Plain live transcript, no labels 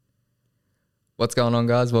What's going on,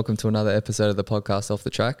 guys? Welcome to another episode of the podcast Off the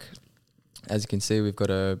Track. As you can see, we've got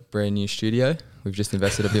a brand new studio. We've just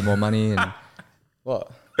invested a bit more money and what?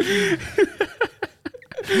 All right.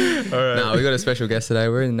 No, we've got a special guest today.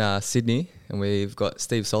 We're in Sydney and we've got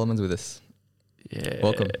Steve Solomons with us. Yeah.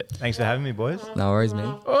 Welcome. Thanks for having me, boys. No worries,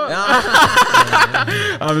 man.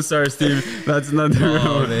 I'm sorry, Steve. That's not the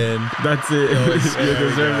Oh, man. That's it. You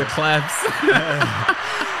deserve the claps.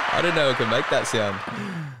 I didn't know we could make that sound.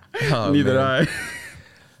 Oh, Neither man. I.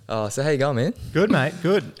 Oh, so how you going, man? Good, mate.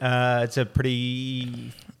 Good. It's a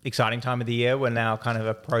pretty exciting time of the year. We're now kind of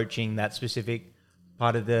approaching that specific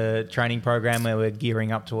part of the training program where we're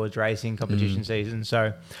gearing up towards racing competition season.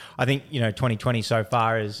 So I think, 2020 so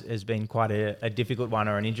far has been quite a difficult one,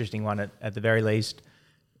 or an interesting one at the very least.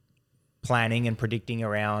 Planning and predicting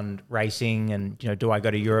around racing and, do I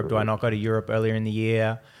go to Europe? Do I not go to Europe earlier in the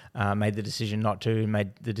year? Made the decision not to,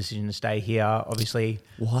 made the decision to stay here. Obviously.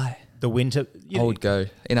 Why? The winter. I would go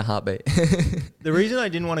in a heartbeat. The reason I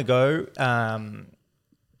didn't want to go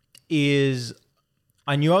is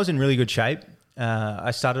I knew I was in really good shape.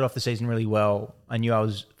 I started off the season really well. I knew I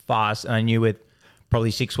was fast, and I knew with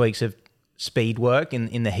probably 6 weeks of speed work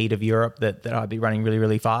in the heat of Europe that I'd be running really,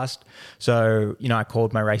 really fast. So, I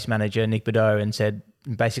called my race manager, Nick Badeau, and said,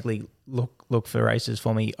 basically, look for races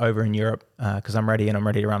for me over in Europe because I'm ready and I'm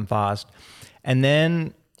ready to run fast. And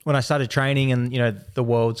then when I started training and, the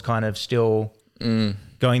world's kind of still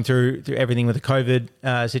going through everything with the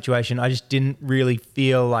COVID situation, I just didn't really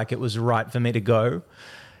feel like it was right for me to go,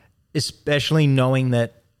 especially knowing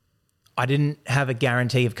that I didn't have a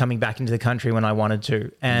guarantee of coming back into the country when I wanted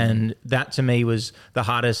to. And that to me was the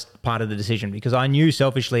hardest part of the decision, because I knew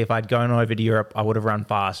selfishly if I'd gone over to Europe, I would have run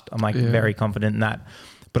fast. I'm very confident in that.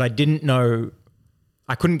 But I didn't know,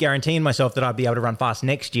 I couldn't guarantee in myself that I'd be able to run fast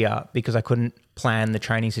next year because I couldn't plan the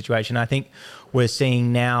training situation. I think we're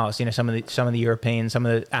seeing now, some of the Europeans, some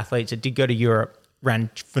of the athletes that did go to Europe ran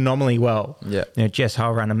phenomenally well. Yeah. Jess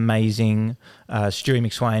Hull ran amazing. Stewie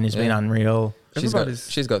McSwain has been unreal.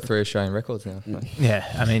 She's got 3 Australian records now. Yeah,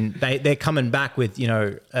 I mean, they're coming back with,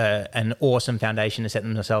 an awesome foundation to set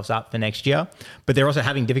themselves up for next year. But they're also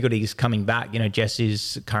having difficulties coming back. Jess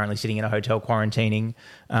is currently sitting in a hotel quarantining.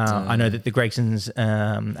 I know that the Gregsons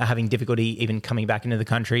are having difficulty even coming back into the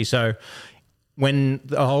country. So when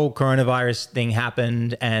the whole coronavirus thing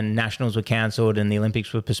happened and nationals were cancelled and the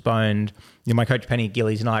Olympics were postponed, my coach Penny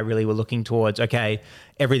Gillies and I really were looking towards, okay,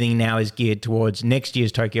 everything now is geared towards next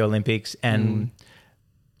year's Tokyo Olympics, and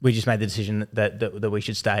we just made the decision that we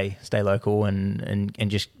should stay local and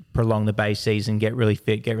just prolong the base season, get really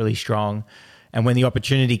fit, get really strong. And when the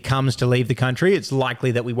opportunity comes to leave the country, it's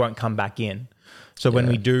likely that we won't come back in. So when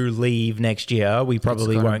we do leave next year, we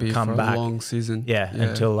probably won't come back. A long season.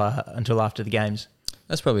 Until after the games.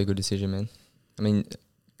 That's probably a good decision, man. I mean,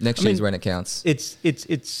 next year's when it counts. It's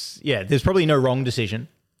there's probably no wrong decision.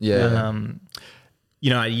 Yeah.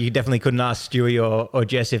 You definitely couldn't ask Stewie or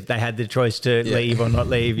Jess if they had the choice to leave or not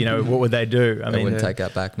leave. What would they do? They wouldn't take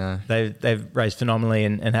that back, no. They've raced phenomenally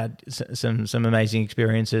and had some amazing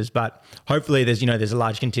experiences. But hopefully there's a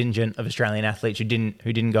large contingent of Australian athletes who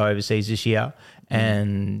didn't go overseas this year.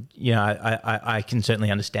 And, I can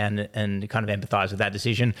certainly understand and kind of empathise with that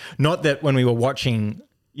decision. Not that when we were watching,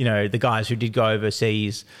 the guys who did go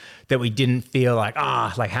overseas, that we didn't feel like,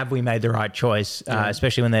 have we made the right choice,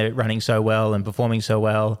 especially when they're running so well and performing so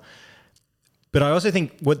well. But I also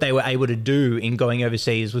think what they were able to do in going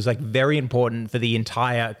overseas was very important for the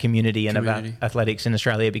entire community and about athletics in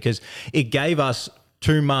Australia, because it gave us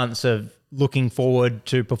 2 months of looking forward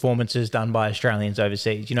to performances done by Australians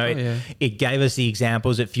overseas. It gave us the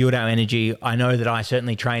examples, it fueled our energy. I know that I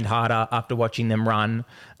certainly trained harder after watching them run.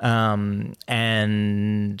 I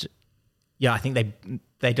think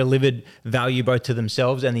they delivered value both to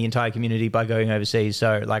themselves and the entire community by going overseas.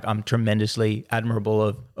 So I'm tremendously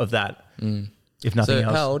admirable of that, if nothing else.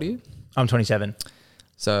 So how old are you? I'm 27.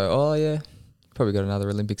 So, probably got another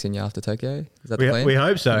Olympics in you after Tokyo. Is that the plan? We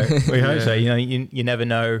hope so. We hope so. You never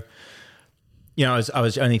know. I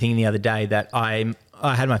was only thinking the other day that I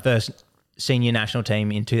had my first senior national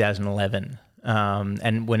team in 2011,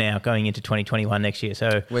 and we're now going into 2021 next year.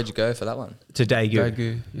 So where'd you go for that one? To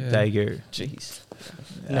Daegu. Daegu. Jeez.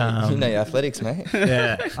 You know your athletics, mate.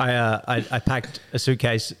 Yeah, I packed a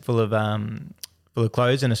suitcase full of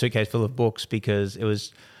clothes and a suitcase full of books because it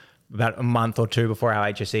was about a month or 2 before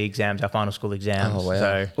our HSC exams, our final school exams. Oh, wow.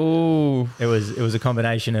 So it was a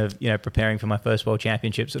combination of, preparing for my first World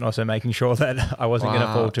Championships and also making sure that I wasn't going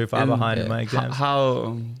to fall too far behind in my exams.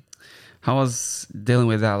 how was dealing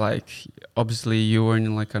with that? Like, obviously you were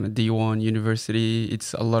in like on a D1 university.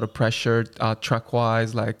 It's a lot of pressure track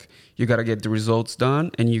wise. Like, you gotta get the results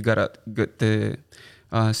done, and you gotta get the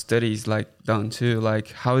studies like done too.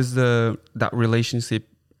 Like, how is that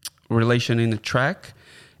relation in the track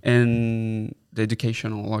and the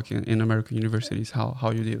educational, like in American universities?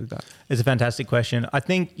 How you deal with that? It's a fantastic question. I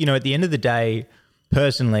think, at the end of the day,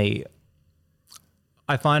 personally,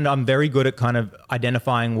 I find I'm very good at kind of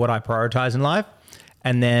identifying what I prioritize in life.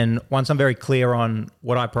 And then once I'm very clear on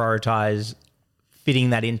what I prioritize, fitting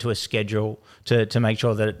that into a schedule to make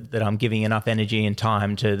sure that I'm giving enough energy and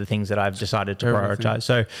time to the things that I've decided to prioritize.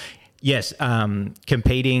 So yes,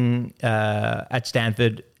 competing at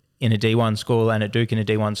Stanford in a D1 school and at Duke in a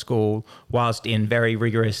D1 school, whilst in very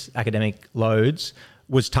rigorous academic loads,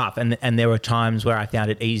 was tough. And there were times where I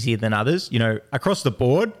found it easier than others. Across the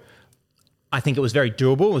board, I think it was very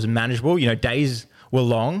doable. It was manageable. Days were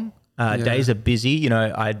long. Days are busy.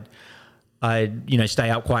 I'd stay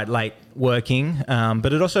up quite late working.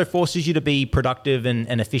 But it also forces you to be productive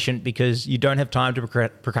and efficient because you don't have time to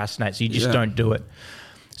procrastinate. So you just don't do it.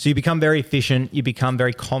 So you become very efficient. You become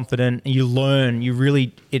very confident. And you learn.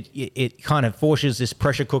 It kind of forces this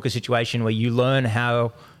pressure cooker situation where you learn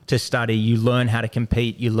how to study. You learn how to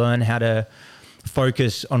compete. You learn how to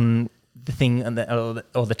focus on the thing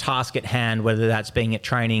or the task at hand, whether that's being at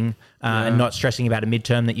training and not stressing about a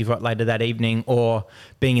midterm that you've got later that evening, or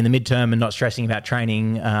being in the midterm and not stressing about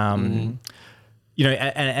training. And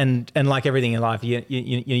like everything in life,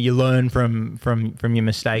 you learn from your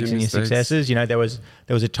mistakes and your successes. There was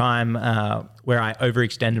a time where I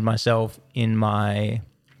overextended myself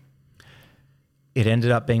it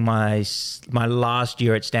ended up being my last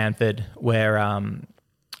year at Stanford, where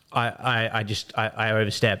I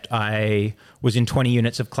overstepped. I was in 20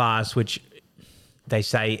 units of class, which they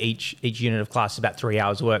say each unit of class is about 3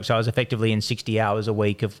 hours of work. So I was effectively in 60 hours a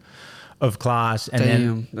week of class.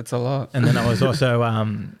 And that's a lot. And then I was also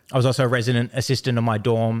a resident assistant in my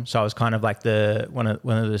dorm. So I was kind of like one of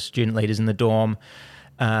the student leaders in the dorm.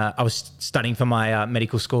 I was studying for my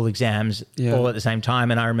medical school exams all at the same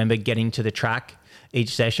time. And I remember getting to the track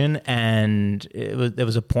each session, and there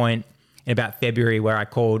was a point in about February where I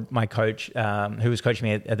called my coach, who was coaching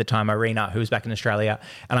me at the time, Irina, who was back in Australia,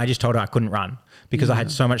 and I just told her I couldn't run because I had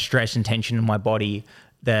so much stress and tension in my body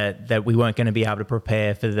that we weren't going to be able to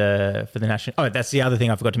prepare for the national. Oh, that's the other thing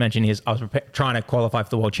I forgot to mention is I was trying to qualify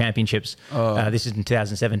for the World Championships. This is in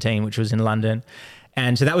 2017, which was in London.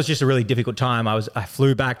 And so that was just a really difficult time. I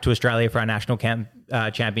flew back to Australia for our national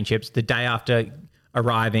championships. The day after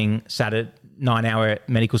arriving, sat at 9-hour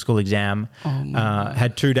medical school exam,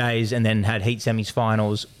 had 2 days, and then had heat semis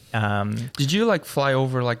finals. Did you like fly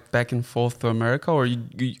over like back and forth to America, or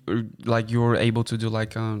you were able to do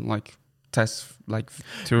like tests like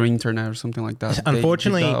through internet or something like that?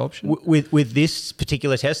 Unfortunately, with this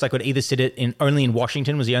particular test, I could either sit it only in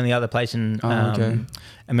Washington was the only other place in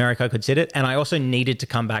America I could sit it, and I also needed to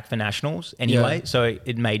come back for nationals anyway, so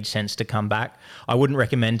it made sense to come back. I wouldn't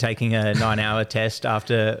recommend taking a 9-hour test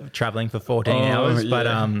after traveling for 14 hours, but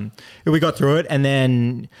we got through it, and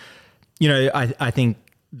then I think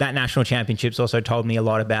that national championships also told me a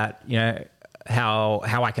lot about how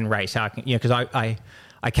I can race, how I can because I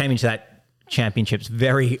came into that championships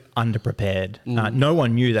very underprepared. No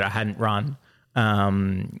one knew that I hadn't run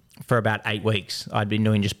for about 8 weeks. I'd been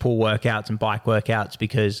doing just pull workouts and bike workouts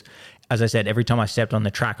because, as I said, every time I stepped on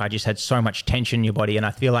the track, I just had so much tension in your body. And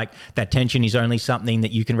I feel like that tension is only something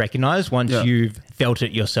that you can recognize once you've felt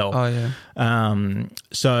it yourself.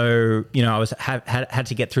 So, I was had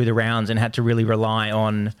to get through the rounds and had to really rely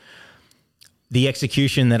on the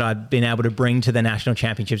execution that I've been able to bring to the national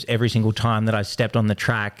championships every single time that I stepped on the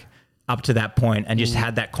track up to that point, and just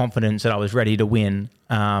had that confidence that I was ready to win,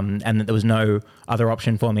 and that there was no other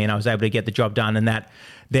option for me, and I was able to get the job done. And that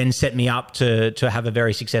then set me up to have a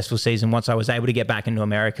very successful season once I was able to get back into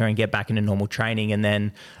America and get back into normal training. And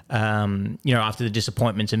then, after the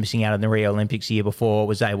disappointments of missing out on the Rio Olympics the year before,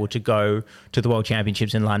 was able to go to the World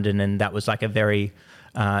Championships in London, and that was like a very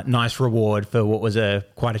nice reward for what was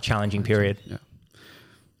quite a challenging period. Yeah.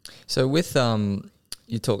 So with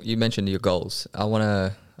you mentioned your goals. I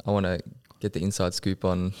want to get the inside scoop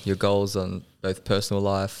on your goals on both personal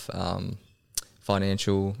life,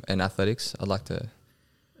 financial, and athletics. I'd like to.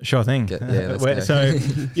 Sure thing. Let's go. So,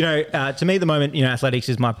 to me at the moment, athletics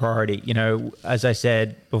is my priority. As I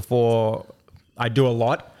said before, I do a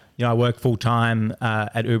lot. I work full time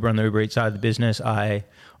at Uber on the Uber Eats side of the business. I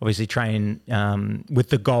obviously train with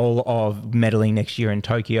the goal of medaling next year in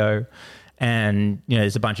Tokyo. And,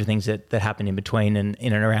 there's a bunch of things that happen in between and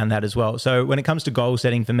in and around that as well. So when it comes to goal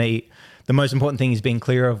setting for me, the most important thing is being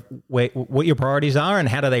clear of what your priorities are and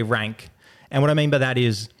how do they rank. And what I mean by that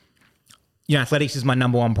is, athletics is my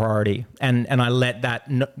number one priority. And I let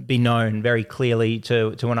that be known very clearly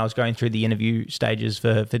to when I was going through the interview stages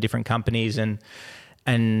for different companies.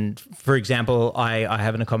 And for example, I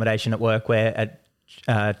have an accommodation at work where at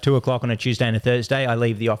 2:00 on a Tuesday and a Thursday, I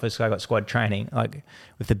leave the office. I got squad training. Like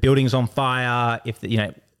if the building's on fire,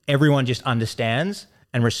 everyone just understands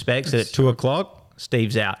and respects that at 2:00,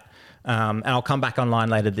 Steve's out. And I'll come back online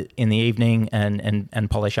later in the evening and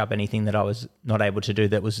polish up anything that I was not able to do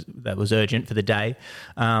that was urgent for the day.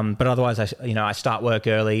 But otherwise, I start work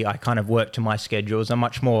early. I kind of work to my schedules. I'm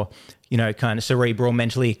much more, kind of cerebral,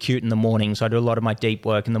 mentally acute in the morning. So I do a lot of my deep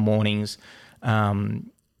work in the mornings.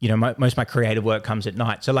 Most of my creative work comes at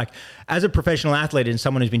night. So like as a professional athlete and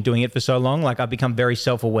someone who's been doing it for so long, like I've become very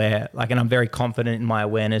self-aware, and I'm very confident in my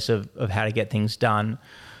awareness of how to get things done.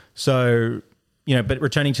 So, but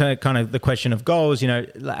returning to kind of the question of goals,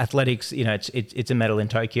 athletics, it's a medal in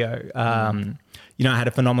Tokyo. I had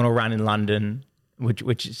a phenomenal run in London,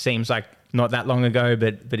 which seems like not that long ago,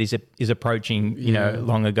 but is approaching,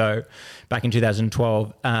 long ago, back in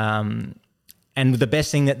 2012. And the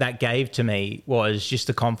best thing that gave to me was just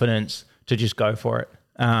the confidence to just go for it.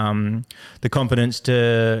 The confidence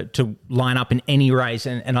to line up in any race.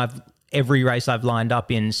 And every race I've lined up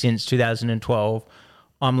in since 2012,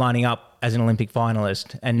 I'm lining up as an Olympic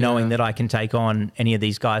finalist and knowing that I can take on any of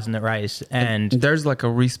these guys in the race. And there's like a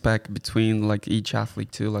respect between like each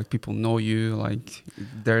athlete too. Like people know you, like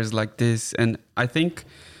there's like this. And I think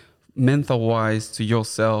mental wise to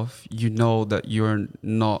yourself, that you're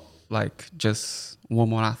not like just one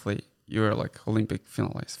more athlete. You're like Olympic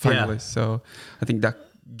finalist. Yeah. So I think that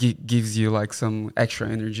gives you like some extra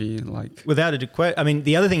energy. Like without a question. I mean,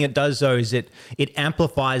 the other thing it does though is it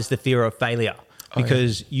amplifies the fear of failure.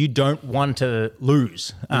 Because you don't want to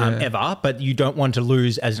lose ever, but you don't want to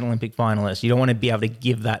lose as an Olympic finalist. You don't want to be able to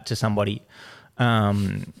give that to somebody.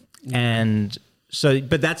 And so,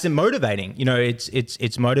 but that's motivating.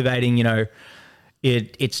 It's motivating.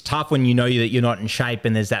 It's tough when that you're not in shape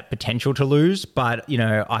and there's that potential to lose. But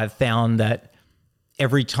I've found that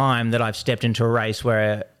every time that I've stepped into a race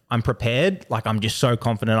where I'm prepared, like I'm just so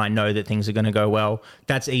confident I know that things are going to go well.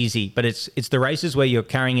 That's easy. But it's the races where you're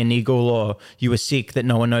carrying a niggle or you were sick that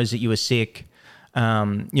no one knows that you were sick.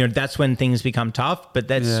 That's when things become tough. But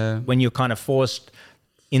that's when you're kind of forced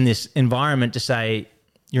in this environment to say,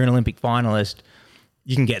 you're an Olympic finalist,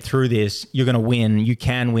 you can get through this, you're going to win, you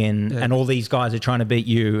can win. And all these guys are trying to beat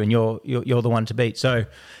you and you're the one to beat. So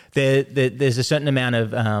there's a certain amount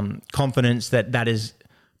of confidence that is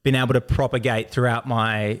been able to propagate throughout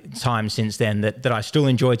my time since then that I still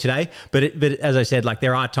enjoy today. But as I said, like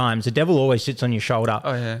there are times the devil always sits on your shoulder.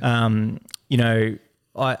 Oh yeah.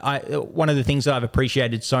 I one of the things that I've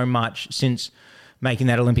appreciated so much since making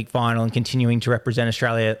that Olympic final and continuing to represent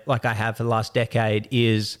Australia like I have for the last decade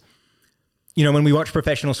is, when we watch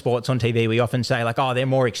professional sports on TV, we often say like, oh, they're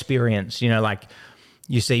more experienced, like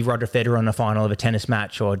you see Roger Federer on the final of a tennis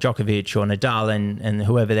match or Djokovic or Nadal and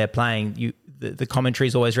whoever they're playing, the commentary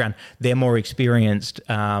is always around, they're more experienced.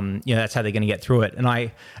 That's how they're going to get through it. And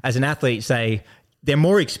I, as an athlete, say they're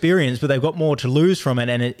more experienced, but they've got more to lose from it.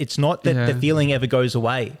 And it's not that the feeling ever goes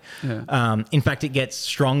away. Yeah. In fact, it gets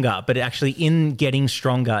stronger. But actually in getting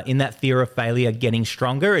stronger, in that fear of failure getting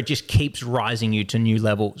stronger, it just keeps rising you to new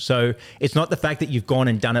levels. So it's not the fact that you've gone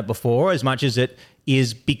and done it before as much as it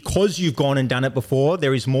is because you've gone and done it before,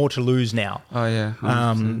 there is more to lose now. Oh, yeah.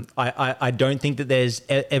 I don't think that there's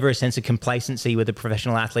ever a sense of complacency with a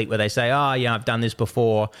professional athlete where they say, oh, yeah, I've done this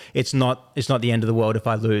before. It's not the end of the world if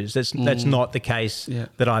I lose. That's not the case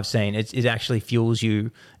that I've seen. It actually fuels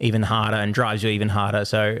you even harder and drives you even harder.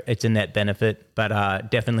 So it's a net benefit,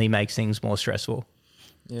 but definitely makes things more stressful.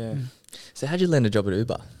 Yeah. So how'd you land a job at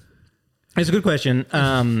Uber? It's a good question.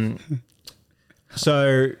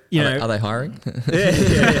 So, are they hiring?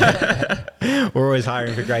 Yeah. We're always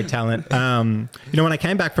hiring for great talent. When I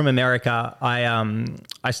came back from America,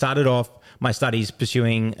 I started off my studies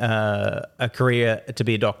pursuing a career to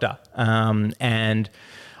be a doctor. And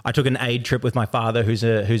I took an aid trip with my father, who's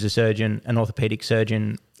a surgeon, an orthopedic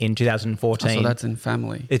surgeon, in 2014. So that's in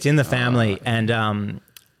family. It's in the family. Oh.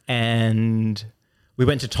 And we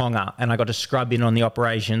went to Tonga and I got to scrub in on the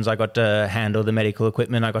operations. I got to handle the medical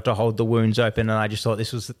equipment. I got to hold the wounds open. And I just thought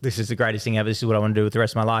this is the greatest thing ever. This is what I want to do with the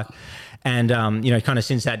rest of my life. And, kind of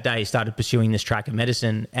since that day, started pursuing this track of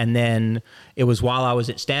medicine. And then it was while I was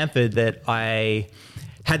at Stanford that I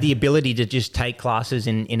had the ability to just take classes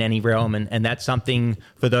in any realm. And that's something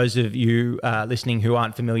for those of you listening who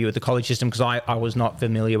aren't familiar with the college system, because I was not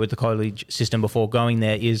familiar with the college system before going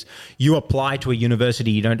there, is you apply to a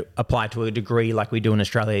university. You don't apply to a degree like we do in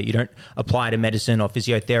Australia. You don't apply to medicine or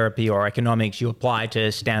physiotherapy or economics. You apply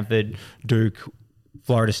to Stanford, Duke,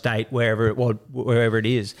 Florida State, wherever it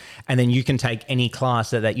is. And then you can take any class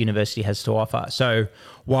that university has to offer. So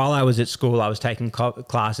while I was at school, I was taking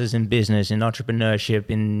classes in business, in entrepreneurship,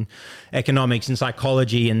 in economics, in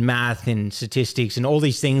psychology, and math, and statistics, and all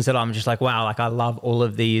these things that I'm just like, wow, like I love all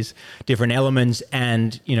of these different elements,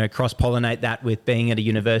 and, you know, cross-pollinate that with being at a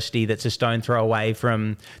university that's a stone throw away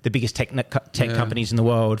from the biggest tech companies in the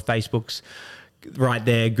world. Facebook's right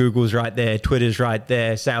there, Google's right there, Twitter's right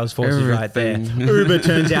there, Salesforce is right there, Uber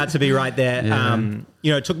turns out to be right there.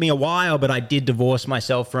 You know, it took me a while, but I did divorce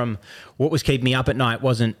myself from what was keeping me up at night.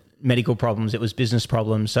 Wasn't medical problems, it was business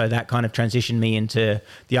problems. So that kind of transitioned me into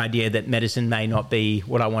the idea that medicine may not be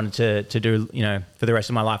what I wanted to do, you know, for the rest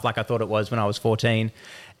of my life, like I thought it was when I was 14.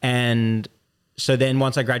 And so then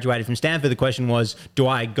once I graduated from Stanford, the question was, do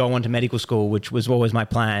I go on to medical school, which was always my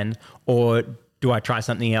plan, or do I try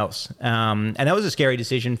something else? And that was a scary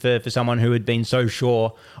decision for someone who had been so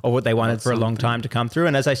sure of what they wanted for a long time to come through.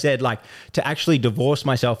 And as I said, like, to actually divorce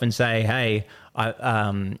myself and say, hey,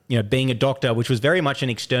 you know, being a doctor, which was very much an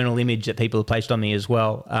external image that people placed on me as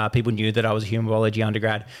well. People knew that I was a human biology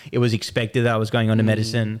undergrad. It was expected that I was going on to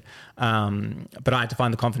medicine. But I had to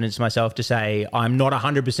find the confidence in myself to say, I'm not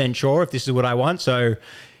 100% sure if this is what I want. So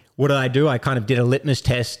what did I do? I kind of did a litmus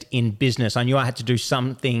test in business. I knew I had to do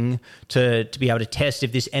something to be able to test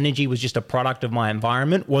if this energy was just a product of my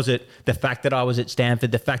environment. Was it the fact that I was at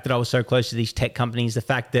Stanford, the fact that I was so close to these tech companies, the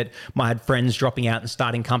fact that I had friends dropping out and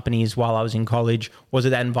starting companies while I was in college? Was it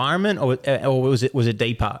that environment, or was it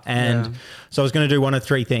deeper? And so I was going to do one of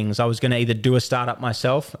three things. I was going to either do a startup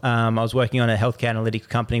myself. I was working on a healthcare analytics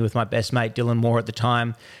company with my best mate, Dylan Moore, at the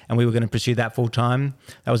time, and we were going to pursue that full time.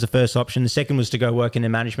 That was the first option. The second was to go work in a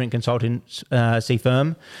management consultancy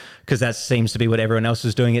firm, because that seems to be what everyone else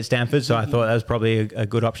was doing at Stanford. So I thought that was probably a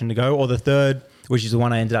good option to go. Or the third, which is the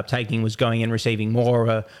one I ended up taking, was going and receiving more of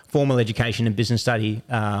a formal education in business study,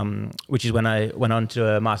 which is when I went on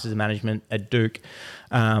to a Master's in Management at Duke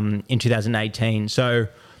in 2018. So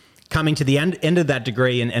coming to the end of that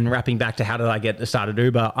degree and wrapping back to how did I get started at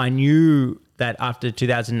Uber, I knew that after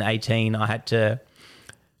 2018, I had to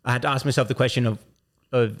ask myself the question of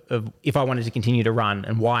if I wanted to continue to run,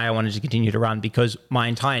 and why I wanted to continue to run, because my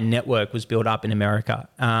entire network was built up in America.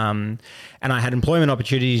 And I had employment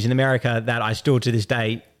opportunities in America that I still to this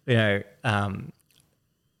day, you know,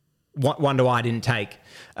 wonder why I didn't take.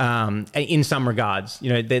 In some regards,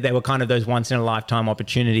 you know, they were kind of those once in a lifetime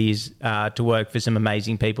opportunities to work for some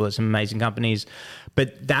amazing people at some amazing companies.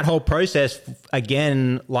 But that whole process,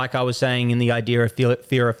 again, like I was saying, in the idea of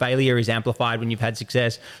fear of failure is amplified when you've had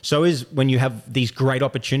success. So is when you have these great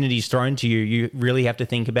opportunities thrown to you, you really have to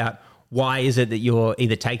think about, why is it that you're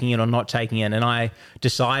either taking it or not taking it? And I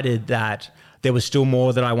decided that there was still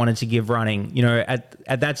more that I wanted to give running. You know,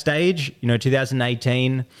 at that stage, you know,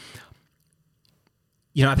 2018,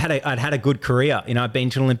 you know, I'd had a good career. You know, I'd been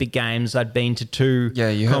to Olympic Games. I'd been to 2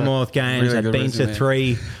 Commonwealth Games. Really I'd been resume. to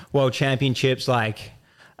 3 World Championships. Like,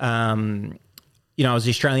 you know, I was the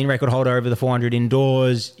Australian record holder over the 400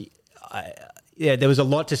 indoors. There was a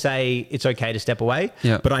lot to say it's okay to step away,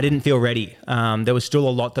 but I didn't feel ready. There was still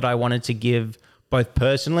a lot that I wanted to give, both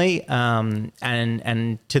personally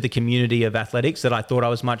and to the community of athletics, that I thought I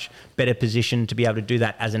was much better positioned to be able to do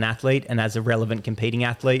that as an athlete and as a relevant competing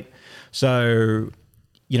athlete. So,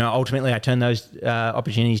 you know, ultimately I turned those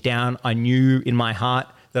opportunities down. I knew in my heart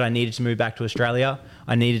that I needed to move back to Australia.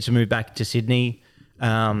 I needed to move back to Sydney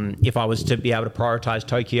if I was to be able to prioritize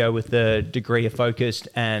Tokyo with the degree of focus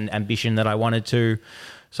and ambition that I wanted to.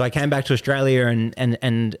 So I came back to Australia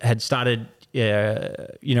and had started,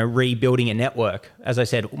 you know, rebuilding a network. As I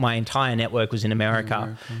said, my entire network was in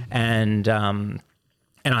America.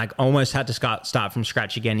 And I almost had to start from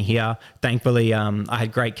scratch again here. Thankfully, I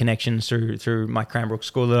had great connections through my Cranbrook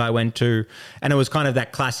school that I went to. And it was kind of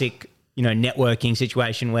that classic, you know, networking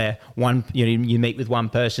situation where you meet with one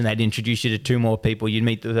person, they'd introduce you to 2 more people. You'd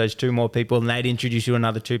meet with those 2 more people and they'd introduce you to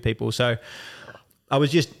another 2 people. So I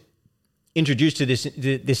was just introduced to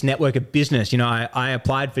this network of business. You know, I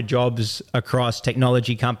applied for jobs across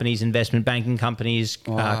technology companies, investment banking companies,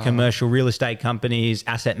 commercial real estate companies,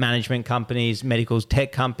 asset management companies, medical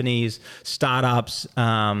tech companies, startups. You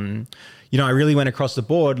know, I really went across the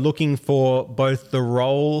board looking for both the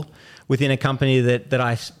role within a company that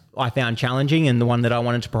I found challenging and the one that I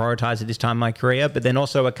wanted to prioritize at this time in my career, but then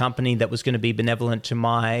also a company that was going to be benevolent to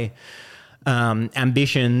my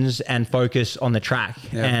ambitions and focus on the track.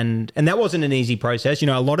 Yeah. And that wasn't an easy process. You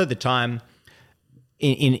know, a lot of the time,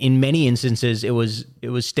 in many instances, it was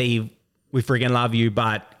Steve, we freaking love you,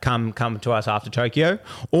 but come to us after Tokyo.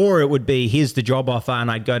 Or it would be, here's the job offer, and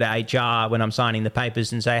I'd go to HR when I'm signing the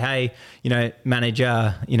papers and say, hey, you know,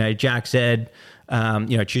 manager, you know, Jack said,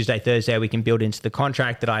 you know, Tuesday, Thursday, we can build into the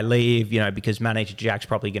contract that I leave, you know, because manager Jack's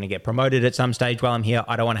probably going to get promoted at some stage while I'm here.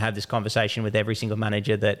 I don't want to have this conversation with every single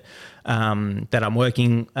manager that I'm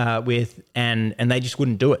working with, and they just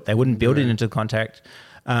wouldn't do it. They wouldn't build it into the contract.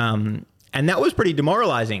 And that was pretty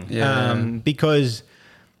demoralizing because,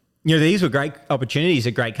 you know, these were great opportunities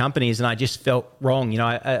at great companies, and I just felt wrong. You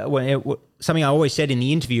know, something I always said in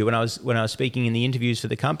the interview when I was speaking in the interviews for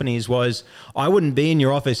the companies was, I wouldn't be in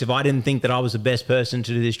your office if I didn't think that I was the best person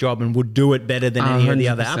to do this job and would do it better than any of the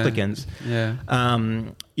other applicants. Yeah.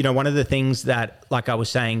 You know, one of the things that, like I was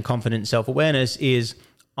saying, confidence, self-awareness is,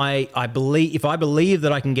 I believe, if I believe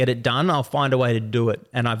that I can get it done, I'll find a way to do it.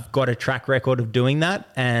 And I've got a track record of doing that.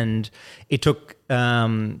 And it took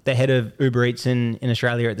the head of Uber Eats in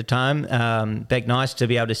Australia at the time, Beck Nice, to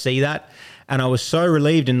be able to see that. And I was so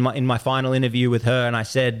relieved in my final interview with her. And I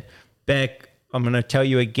said, Beck, I'm going to tell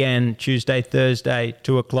you again, Tuesday, Thursday,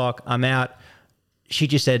 2:00, I'm out. She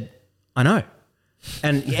just said, I know.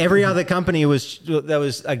 And every other company was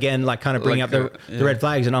again, like kind of bringing up the red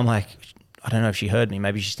flags. And I'm like, I don't know if she heard me.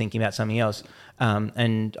 Maybe she's thinking about something else.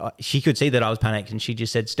 And she could see that I was panicked. And she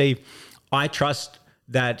just said, Steve, I trust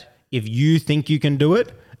that if you think you can do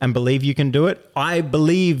it and believe you can do it, I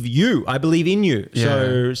believe you. I believe in you.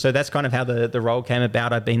 Yeah. So that's kind of how the role came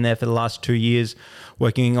about. I've been there for the last 2 years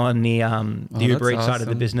working on the Uber Eats side of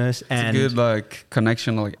the business. It's a good like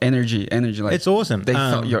connection, like energy. Like it's awesome. They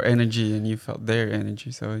felt your energy and you felt their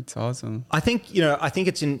energy. So it's awesome. I think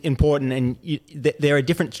it's important, and there are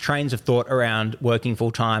different trains of thought around working full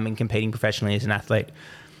time and competing professionally as an athlete.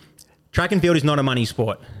 Track and field is not a money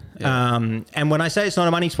sport. Yeah. And when I say it's not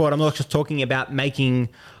a money sport, I'm not just talking about making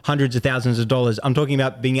hundreds of thousands of dollars. I'm talking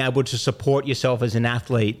about being able to support yourself as an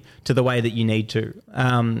athlete to the way that you need to.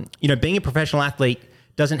 You know, being a professional athlete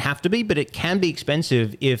doesn't have to be, but it can be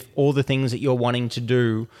expensive if all the things that you're wanting to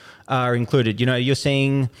do are included. You know, you're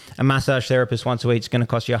seeing a massage therapist once a week, it's going to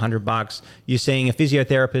cost you $100. You're seeing a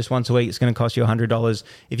physiotherapist once a week, it's going to cost you $100.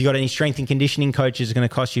 If you've got any strength and conditioning coaches, it's going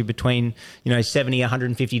to cost you between, you know, $70,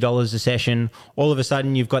 $150 a session. All of a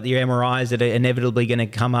sudden, you've got the MRIs that are inevitably going to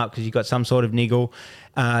come up because you've got some sort of niggle.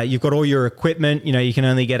 You've got all your equipment. You know, you can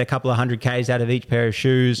only get a couple of 100Ks out of each pair of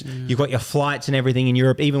shoes. You've got your flights and everything in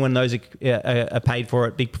Europe, even when those are paid for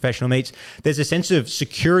at big professional meets. There's a sense of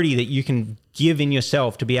security that you can give in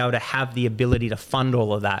yourself to be able to have the ability to fund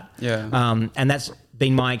all of that. Yeah. And that's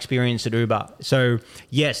been my experience at Uber. So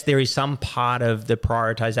yes, there is some part of the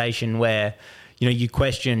prioritization where, you know, you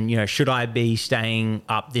question, you know, should I be staying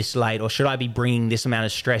up this late, or should I be bringing this amount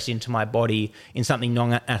of stress into my body in something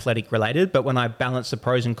non-athletic related? But when I balance the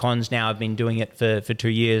pros and cons now, I've been doing it for 2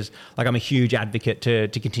 years. Like, I'm a huge advocate to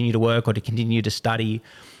continue to work or to continue to study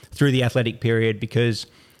through the athletic period, because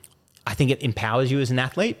I think it empowers you as an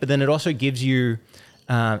athlete, but then it also gives you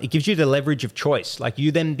the leverage of choice. Like,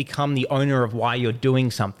 you then become the owner of why you're doing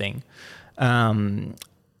something. You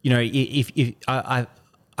know, if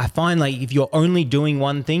I find, like, if you're only doing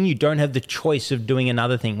one thing, you don't have the choice of doing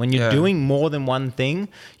another thing. When you're doing more than one thing,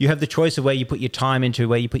 you have the choice of where you put your time into,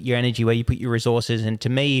 where you put your energy, where you put your resources. And to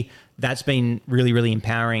me, that's been really, really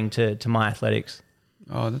empowering to my athletics.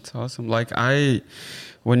 Oh, that's awesome. Like,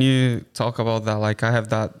 when you talk about that, like, I have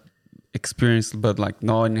that experience, but like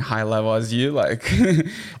not in high level as you. Like,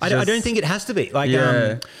 I don't think it has to be. Like,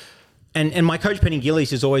 And my coach, Penny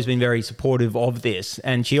Gillies, has always been very supportive of this.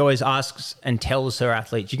 And she always asks and tells her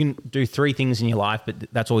athletes, you can do 3 things in your life, but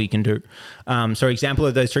that's all you can do. So example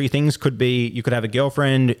of those 3 things could be, you could have a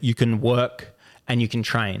girlfriend, you can work, and you can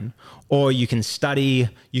train. Or you can study,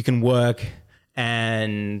 you can work,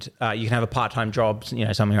 and you can have a part-time job, you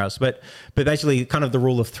know, somewhere else. But basically kind of the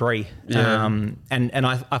rule of 3. Yeah. And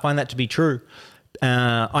I find that to be true.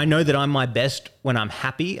 I know that I'm my best when I'm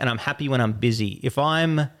happy, and I'm happy when I'm busy. If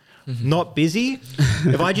I'm not busy,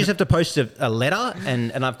 if I just have to post a letter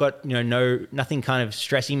and I've got, you know, nothing kind of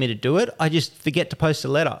stressing me to do it, I just forget to post a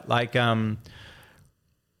letter. Like,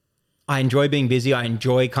 I enjoy being busy. I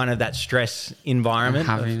enjoy kind of that stress environment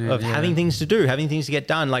of having things to do, having things to get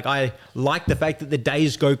done. Like, I like the fact that the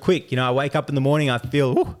days go quick. You know, I wake up in the morning, I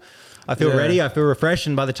feel ready, I feel refreshed,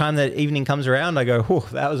 and by the time that evening comes around, I go,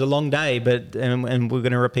 that was a long day, and we're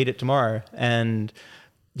going to repeat it tomorrow. And,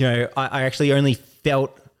 you know, I actually only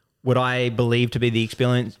felt what I believe to be the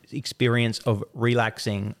experience of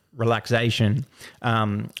relaxing relaxation.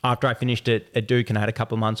 After I finished at Duke and I had a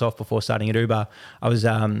couple of months off before starting at Uber, I was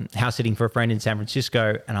house sitting for a friend in San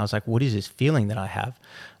Francisco, and I was like, what is this feeling that I have?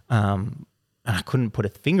 And I couldn't put a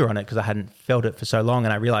finger on it because I hadn't felt it for so long,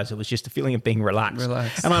 and I realized it was just a feeling of being relaxed.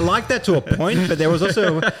 And I liked that to a point, but there was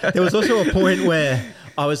also a point where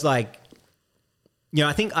I was like, you know,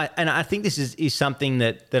 I think this is something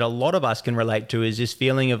that a lot of us can relate to, is this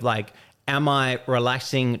feeling of like, am I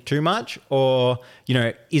relaxing too much? Or, you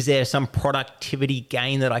know, is there some productivity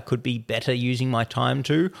gain that I could be better using my time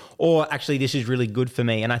to? Or actually, this is really good for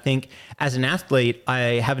me. And I think as an athlete, I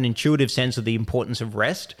have an intuitive sense of the importance of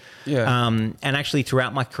rest. Yeah. And actually,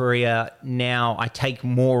 throughout my career now, I take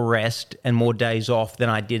more rest and more days off than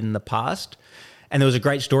I did in the past. And there was a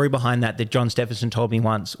great story behind that John Stephenson told me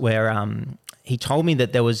once, where he told me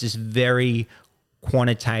that there was this very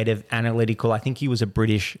quantitative, analytical, I think he was a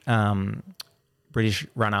British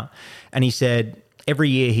runner, and he said every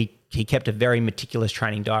year he kept a very meticulous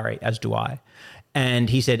training diary, as do I. And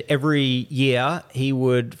he said every year he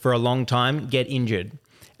would, for a long time, get injured.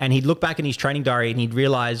 And he'd look back in his training diary and he'd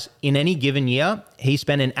realize in any given year, he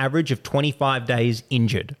spent an average of 25 days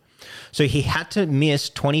injured. So he had to miss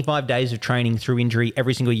 25 days of training through injury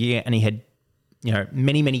every single year, and he had, you know,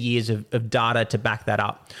 many, many years of data to back that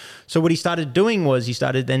up. So what he started doing was he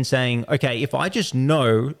started then saying, okay, if I just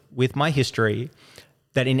know with my history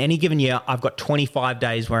that in any given year, I've got 25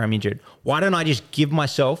 days where I'm injured, why don't I just give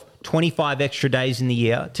myself 25 extra days in the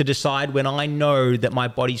year to decide when I know that my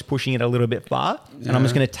body's pushing it a little bit far, and I'm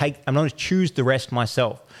going to choose the rest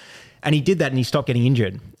myself. And he did that, and he stopped getting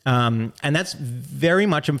injured. And that's very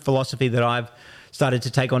much a philosophy that I've started to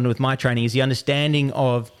take on with my training, is the understanding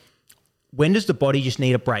of, when does the body just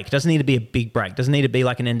need a break? It doesn't need to be a big break. It doesn't need to be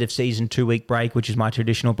like an end of season 2-week break, which is my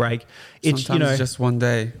traditional break. Sometimes it's just one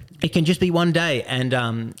day. It can just be one day, and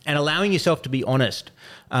allowing yourself to be honest.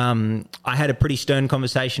 I had a pretty stern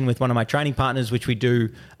conversation with one of my training partners, which we do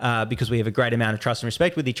because we have a great amount of trust and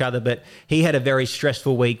respect with each other. But he had a very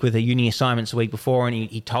stressful week with a uni assignments the week before, and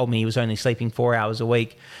he told me he was only sleeping 4 hours a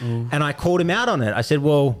week. Ooh. And I called him out on it. I said,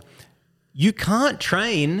 well, you can't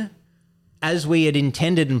train as we had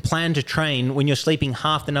intended and planned to train when you're sleeping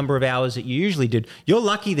half the number of hours that you usually did. You're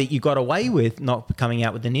lucky that you got away with not coming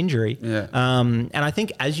out with an injury. Yeah. And I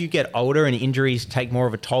think as you get older and injuries take more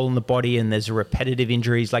of a toll on the body, and there's repetitive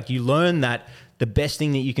injuries, like, you learn that the best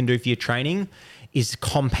thing that you can do for your training is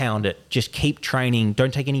compound it. Just keep training.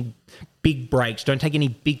 Don't take any big breaks. Don't take any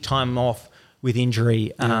big time off with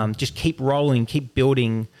injury. Just keep rolling, keep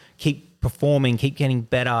building, keep performing, keep getting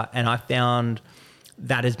better. And I found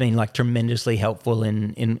that has been like tremendously helpful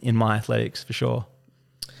in my athletics, for sure.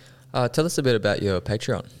 Tell us a bit about your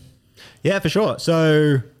Patreon. Yeah, for sure.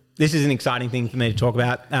 So this is an exciting thing for me to talk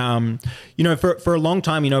about. You know, for a long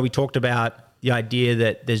time, you know, we talked about the idea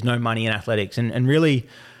that there's no money in athletics, and really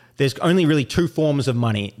there's only really two forms of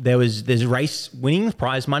money. There's race winnings,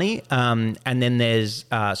 prize money, and then there's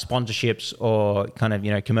sponsorships or kind of,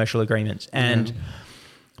 you know, commercial agreements. And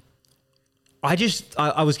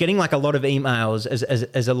I was getting like a lot of emails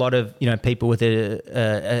as a lot of, you know, people with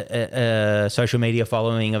a social media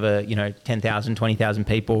following of 10,000, 20,000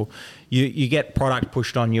 people. You get product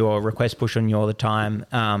pushed on you or requests pushed on you all the time.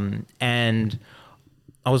 And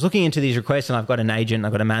I was looking into these requests, and I've got an agent,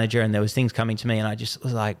 I've got a manager, and there was things coming to me, and I just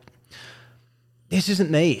was like, this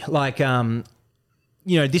isn't me. Like, you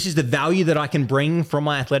know, this is the value that I can bring from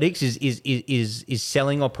my athletics is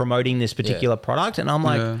selling or promoting this particular product. And I'm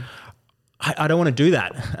like, I don't want to do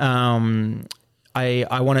that.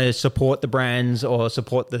 I want to support the brands or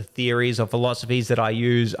support the theories or philosophies that I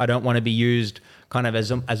use. I don't want to be used kind of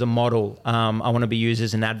as a model. I want to be used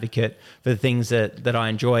as an advocate for the things that I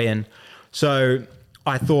enjoy. And so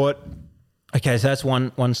I thought, okay, so that's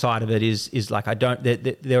one side of it is like,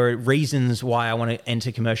 there are reasons why I want to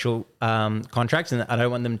enter commercial contracts, and I don't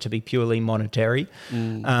want them to be purely monetary.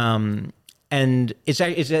 And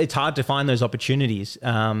it's hard to find those opportunities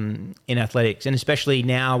in athletics, and especially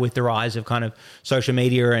now with the rise of kind of social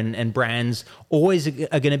media and brands always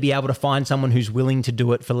are going to be able to find someone who's willing to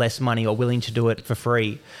do it for less money or willing to do it for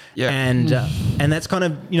free. Yeah. And that's kind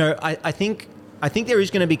of, you know, I think there is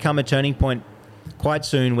going to become a turning point quite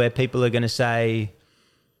soon where people are going to say,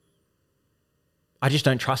 I just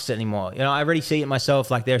don't trust it anymore. You know, I already see it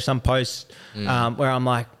myself. Like, there are some posts where I'm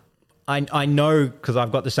like, I know, because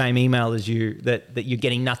I've got the same email as you, that you're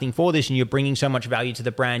getting nothing for this, and you're bringing so much value to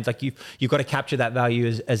the brand. Like, you've got to capture that value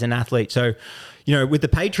as an athlete. So, you know, with the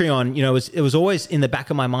Patreon, you know, it was always in the back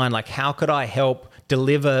of my mind, like, how could I help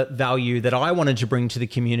deliver value that I wanted to bring to the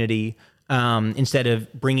community instead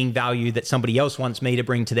of bringing value that somebody else wants me to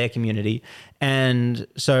bring to their community. And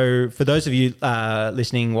so for those of you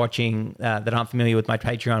listening, watching that aren't familiar with my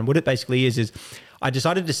Patreon, what it basically is I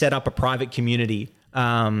decided to set up a private community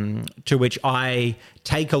to which I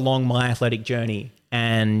take along my athletic journey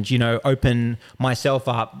and, open myself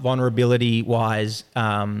up vulnerability wise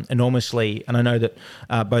enormously. And I know that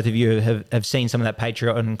both of you have seen some of that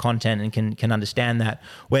Patreon content and can understand that,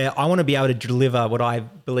 where I want to be able to deliver what I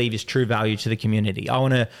believe is true value to the community. I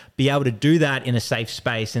want to be able to do that in a safe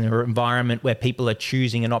space, in an environment where people are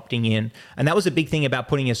choosing and opting in. And that was a big thing about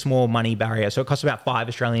putting a small money barrier. So it costs about $5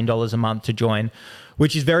 Australian a month to join,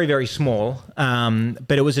 which is very, very small.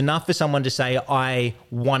 But it was enough for someone to say, I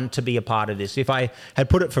want to be a part of this. If I had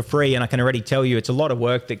put it for free, and I can already tell you, it's a lot of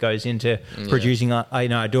work that goes into producing.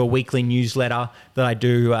 I do a weekly newsletter that I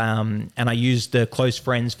do, and I use the close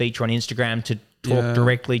friends feature on Instagram to talk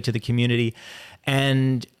directly to the community.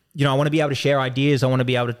 And I want to be able to share ideas. I want to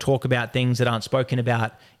be able to talk about things that aren't spoken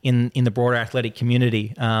about in the broader athletic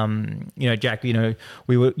community. Jack, you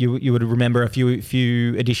would remember a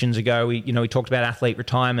few editions ago, we talked about athlete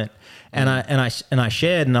retirement, and I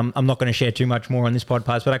shared, and I'm not going to share too much more on this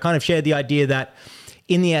podcast, but I kind of shared the idea that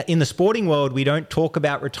in the sporting world, we don't talk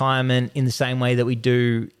about retirement in the same way that we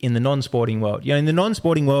do in the non-sporting world. In the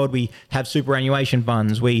non-sporting world, we have superannuation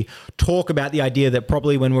funds. We talk about the idea that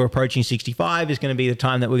probably when we're approaching 65 is going to be the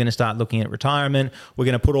time that we're going to start looking at retirement. We're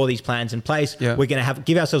going to put all these plans in place. Yeah. We're going to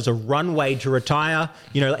give ourselves a runway to retire.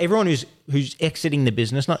 Everyone who's exiting the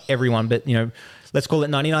business, not everyone, but let's call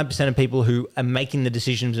it 99% of people who are making the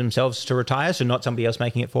decisions themselves to retire, so not somebody else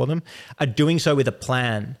making it for them, are doing so with a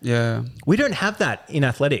plan. Yeah. We don't have that in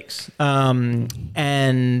athletics.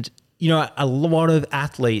 And, a lot of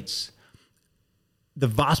athletes, the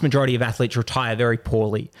vast majority of athletes retire very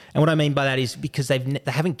poorly. And what I mean by that is because they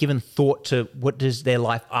haven't given thought to what does their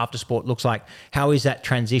life after sport looks like? How is that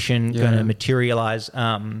transition going to materialize?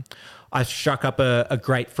 I struck up a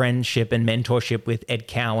great friendship and mentorship with Ed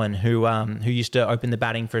Cowan, who used to open the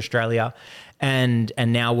batting for Australia, and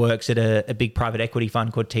now works at a big private equity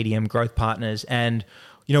fund called TDM Growth Partners. And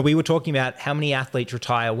we were talking about how many athletes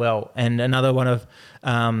retire well. And another one of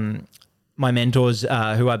my mentors,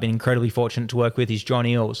 who I've been incredibly fortunate to work with, is John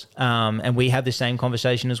Eales, and we have the same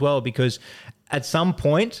conversation as well, because at some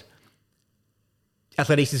point,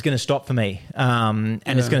 athletics is going to stop for me, and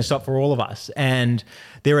it's going to stop for all of us. And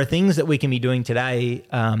there are things that we can be doing today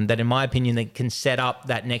that, in my opinion, that can set up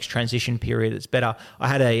that next transition period. It's better. I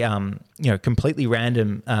had a completely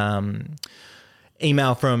random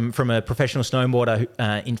email from a professional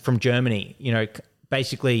snowboarder from Germany.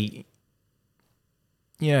 Basically,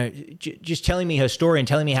 just telling me her story and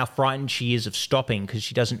telling me how frightened she is of stopping because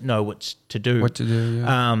she doesn't know what to do.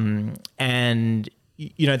 And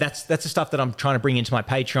that's the stuff that I'm trying to bring into my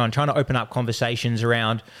Patreon, trying to open up conversations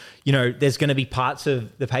around, there's going to be parts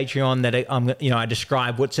of the Patreon that I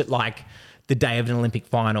describe what's it like the day of an Olympic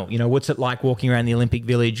final. What's it like walking around the Olympic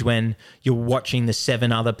Village when you're watching the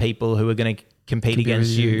 7 other people who are going to compete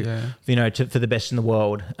against you, for the best in the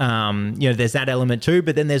world. There's that element too,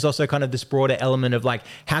 but then there's also kind of this broader element of like,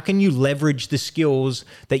 how can you leverage the skills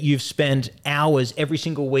that you've spent hours every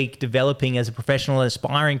single week developing as a professional,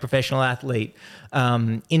 aspiring professional athlete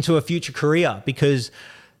into a future career? Because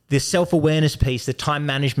the self-awareness piece, the time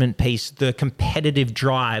management piece, the competitive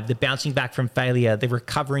drive, the bouncing back from failure, the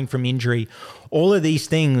recovering from injury, all of these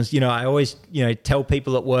things, I always, tell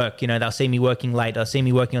people at work, they'll see me working late, they'll see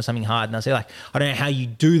me working on something hard, and they'll say like, I don't know how you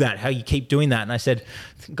do that, how you keep doing that. And I said,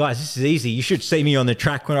 guys, this is easy. You should see me on the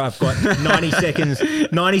track when I've got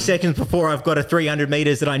 90 seconds before I've got a 300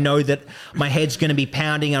 meters that I know that my head's going to be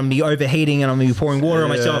pounding, I'm going to be overheating, and I'm going to be pouring water on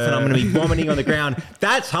myself, and I'm going to be vomiting on the ground.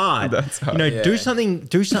 That's hard. Do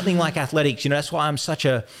something like athletics. That's why I'm such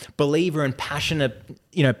a believer and passionate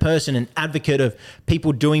person and advocate of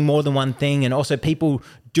people doing more than one thing, and also people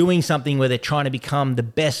doing something where they're trying to become the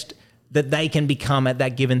best that they can become at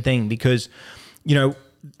that given thing. Because,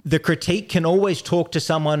 the critique can always talk to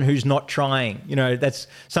someone who's not trying. That's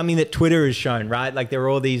something that Twitter has shown, right? Like there are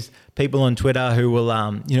all these people on Twitter who will,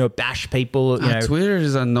 bash people. Twitter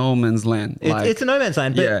is a no man's land. It's a no man's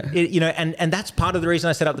land. But, and that's part of the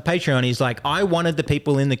reason I set up the Patreon is like, I wanted the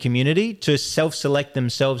people in the community to self-select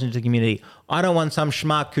themselves into the community. I don't want some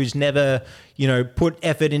schmuck who's never, put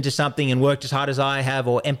effort into something and worked as hard as I have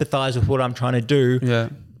or empathize with what I'm trying to do. Yeah.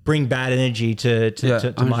 Bring bad energy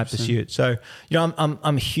to my pursuit. So, I'm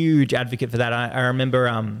a huge advocate for that. I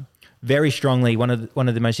remember very strongly one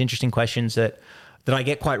of the most interesting questions that I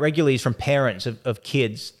get quite regularly is from parents of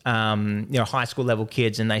kids, high school level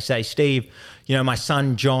kids, and they say, Steve, my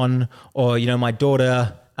son John or my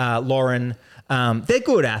daughter Lauren, they're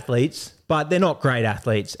good athletes, but they're not great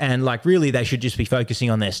athletes. And like, really, they should just be focusing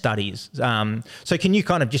on their studies. So can you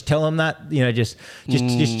kind of just tell them that,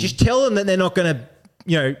 just tell them that they're not going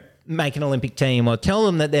to, make an Olympic team, or tell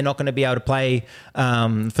them that they're not going to be able to play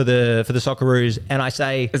for the Socceroos. And I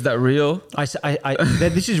say, is that real?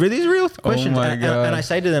 This is a real question. Oh my God. And I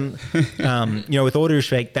say to them, with all due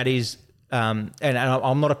respect, that is, and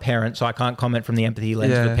I'm not a parent, so I can't comment from the empathy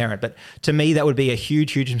lens of a parent. But to me, that would be a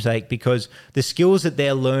huge, huge mistake, because the skills that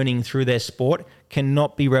they're learning through their sport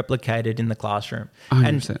cannot be replicated in the classroom.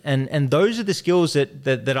 100%. And those are the skills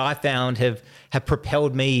that I found have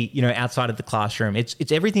propelled me, outside of the classroom.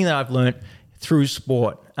 It's everything that I've learned through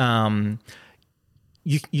sport.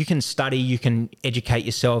 You can study, you can educate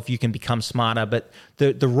yourself, you can become smarter, but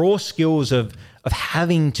the raw skills of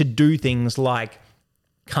having to do things like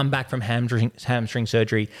come back from hamstring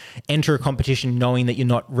surgery, enter a competition knowing that you're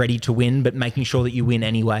not ready to win, but making sure that you win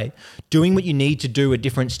anyway, doing what you need to do at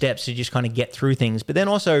different steps to just kind of get through things, but then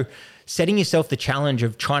also setting yourself the challenge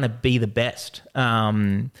of trying to be the best,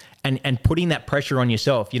 and putting that pressure on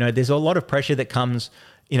yourself. There's a lot of pressure that comes,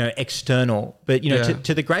 external, but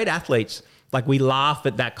to the great athletes, like, we laugh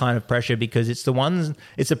at that kind of pressure because it's the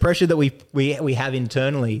pressure that we have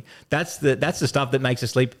internally. That's the stuff that makes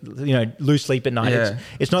us lose sleep at night. Yeah.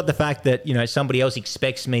 It's not the fact that, somebody else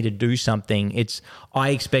expects me to do something. It's, I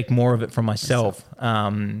expect more of it from myself.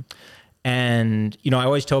 And, I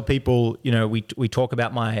always tell people, we talk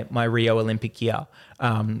about my Rio Olympic year.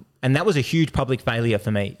 And that was a huge public failure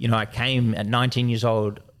for me. I came at 19 years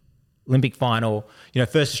old, Olympic final,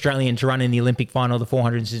 first Australian to run in the Olympic final, the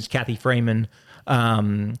 400 since Kathy Freeman.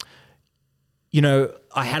 I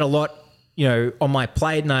had a lot, on my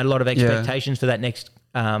plate, and I had a lot of expectations for that next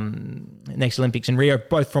Olympics in Rio,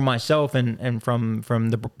 both from myself and from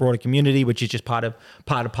the broader community, which is just part of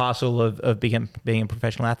parcel of being a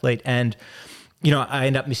professional athlete. And, I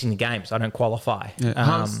end up missing the games. I don't qualify.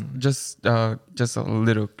 Yeah. Just a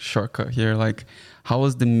little shortcut here. Like, how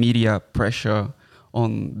was the media pressure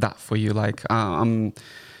on that for you? Like, I'm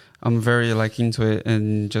very into it,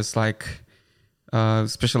 and just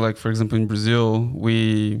especially for example in Brazil,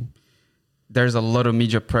 there's a lot of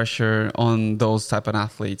media pressure on those type of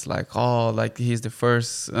athletes. He's the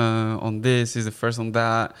first on this, he's the first on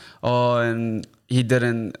that. And he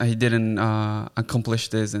didn't accomplish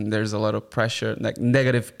this, and there's a lot of pressure, like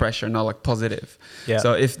negative pressure, not positive. Yeah.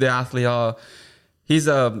 So if the athlete, he's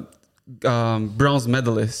a bronze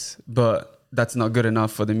medalist, but that's not good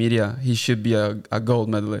enough for the media, he should be a gold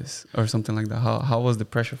medalist or something like that. How was the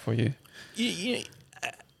pressure for you?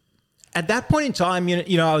 At that point in time,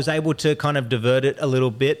 I was able to kind of divert it a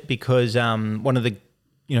little bit, because one of the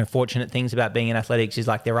fortunate things about being in athletics is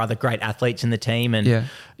there are other great athletes in the team, and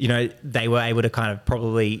they were able to kind of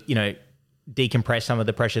probably decompress some of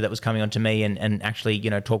the pressure that was coming onto me, and actually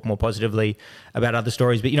talk more positively about other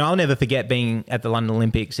stories. But I'll never forget being at the London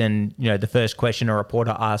Olympics, and the first question a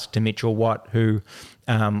reporter asked to Mitchell Watt, who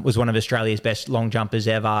was one of Australia's best long jumpers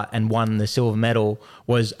ever and won the silver medal,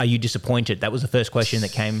 was, "Are you disappointed?" That was the first question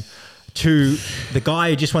that came to the guy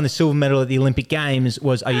who just won the silver medal at the Olympic Games,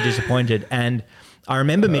 was, "Are you disappointed?" And I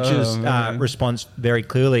remember Mitchell's response very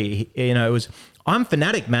clearly. It was, "I'm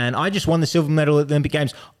fanatic, man. I just won the silver medal at the Olympic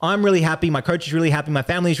Games. I'm really happy. My coach is really happy. My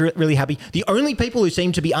family's really happy. The only people who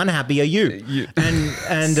seem to be unhappy are you."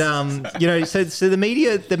 And so the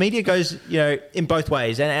media goes, in both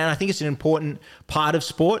ways. And I think it's an important part of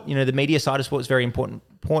sport. The media side of sport is very important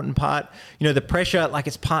part. The pressure,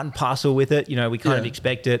 it's part and parcel with it. We kind of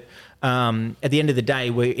expect it. At the end of the day,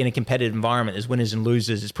 we're in a competitive environment. There's winners and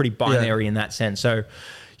losers. It's pretty binary in that sense. So,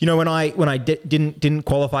 when I didn't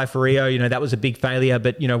qualify for Rio, that was a big failure.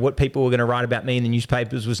 But what people were going to write about me in the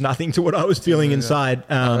newspapers was nothing to what I was feeling inside.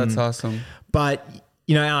 That's awesome. But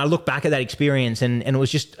I look back at that experience, and it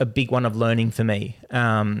was just a big one of learning for me.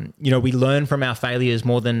 We learn from our failures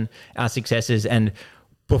more than our successes. And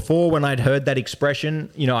before, when I'd heard that expression,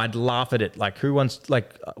 I'd laugh at it. Who wants,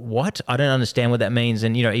 what? I don't understand what that means.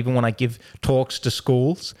 And, even when I give talks to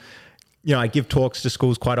schools, I give talks to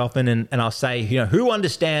schools quite often, and I'll say, who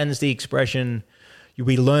understands the expression,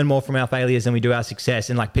 we learn more from our failures than we do our success?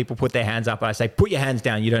 And people put their hands up, and I say, put your hands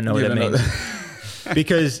down. You don't know what that means.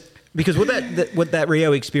 Because what that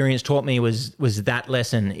Rio experience taught me was that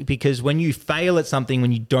lesson. Because when you fail at something,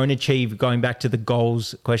 when you don't achieve, going back to the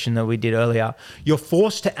goals question that we did earlier, you're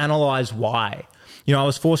forced to analyze why. I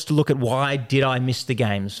was forced to look at, why did I miss the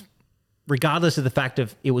games? Regardless of the fact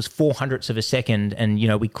of it was 0.04 of a second, and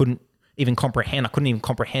we couldn't even comprehend. I couldn't even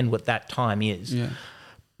comprehend what that time is. Yeah.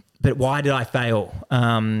 But why did I fail?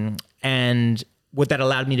 And what that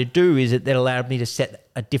allowed me to do is that allowed me to set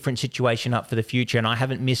a different situation up for the future. And I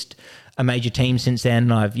haven't missed a major team since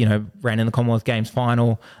then. I've, ran in the Commonwealth Games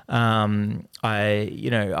final. I've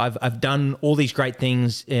done all these great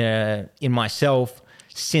things in myself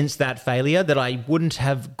since that failure that I wouldn't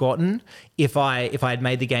have gotten if I had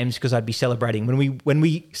made the games, because I'd be celebrating. When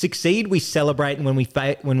we succeed, we celebrate, and when we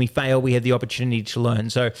fail, we have the opportunity to learn.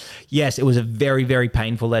 So yes, it was a very, very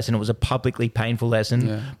painful lesson. It was a publicly painful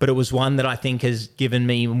lesson, but it was one that I think has given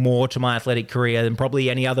me more to my athletic career than probably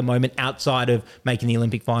any other moment outside of making the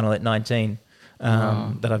Olympic final at 19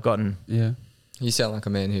 that I've gotten. Yeah. You sound like a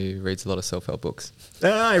man who reads a lot of self-help books.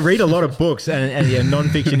 I read a lot of books, and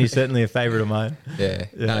non-fiction is certainly a favourite of mine. Yeah.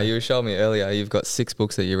 No, you were showing me earlier, you've got 6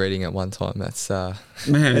 books that you're reading at one time. That's...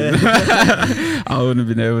 Man, I wouldn't have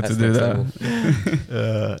been able to do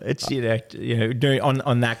that. It's,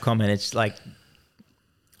 on that comment, it's like,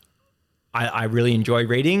 I really enjoy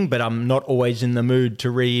reading, but I'm not always in the mood to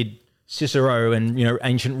read Cicero and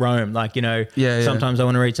ancient Rome, sometimes I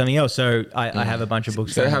want to read something else, so I have a bunch of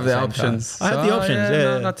books. So I have the options. I have the options.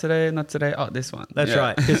 No, not today. Oh, this one. That's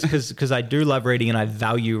right, because I do love reading and I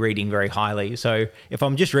value reading very highly. So if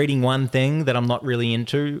I'm just reading one thing that I'm not really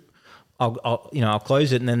into, I'll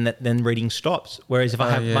close it, and then reading stops. Whereas if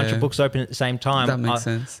I have a bunch of books open at the same time, that makes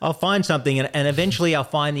sense. I'll find something, and eventually I'll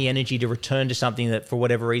find the energy to return to something that for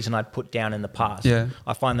whatever reason I'd put down in the past. Yeah,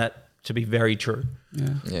 I find that to be very true.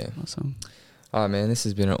 Yeah. Awesome. All right, man, this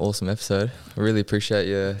has been an awesome episode. I really appreciate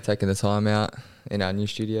you taking the time out in our new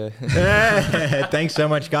studio. Thanks so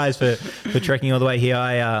much, guys, for trekking all the way here.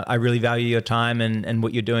 I really value your time and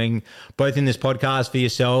what you're doing, both in this podcast for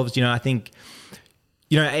yourselves. I think,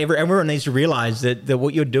 everyone needs to realize that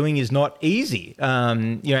what you're doing is not easy.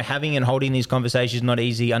 Having and holding these conversations is not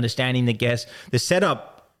easy. Understanding the guests, the setup,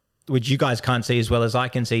 which you guys can't see as well as I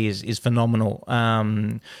can see, is phenomenal.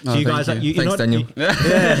 So you guys, Thanks, Daniel.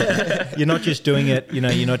 You're not just doing it.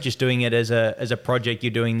 You're not just doing it as a project.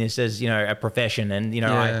 You're doing this as a profession, and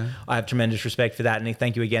I have tremendous respect for that. And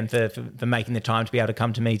thank you again for making the time to be able to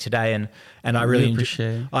come to me today. And I really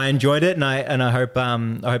appreciate. I enjoyed it, and I hope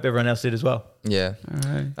everyone else did as well. Yeah. All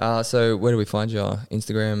right. So where do we find you?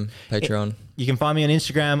 Instagram, Patreon? You can find me on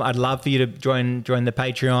Instagram. I'd love for you to join the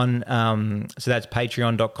Patreon. So that's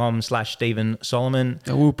patreon.com/Stephen Solomon.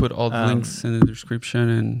 We'll put all the links in the description,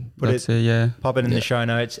 and that's it. Yeah. Pop it in the show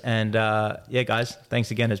notes. And guys,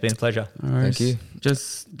 thanks again. It's been a pleasure. All right. Thank you.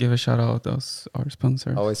 Just give a shout out to our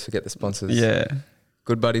sponsors. I always forget the sponsors. Yeah.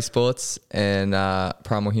 Good Buddy Sports and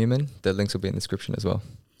Primal Human. The links will be in the description as well.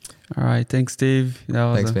 All right. Thanks, Steve.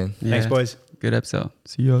 Thanks, Ben. Thanks, boys. Good episode.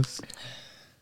 See you.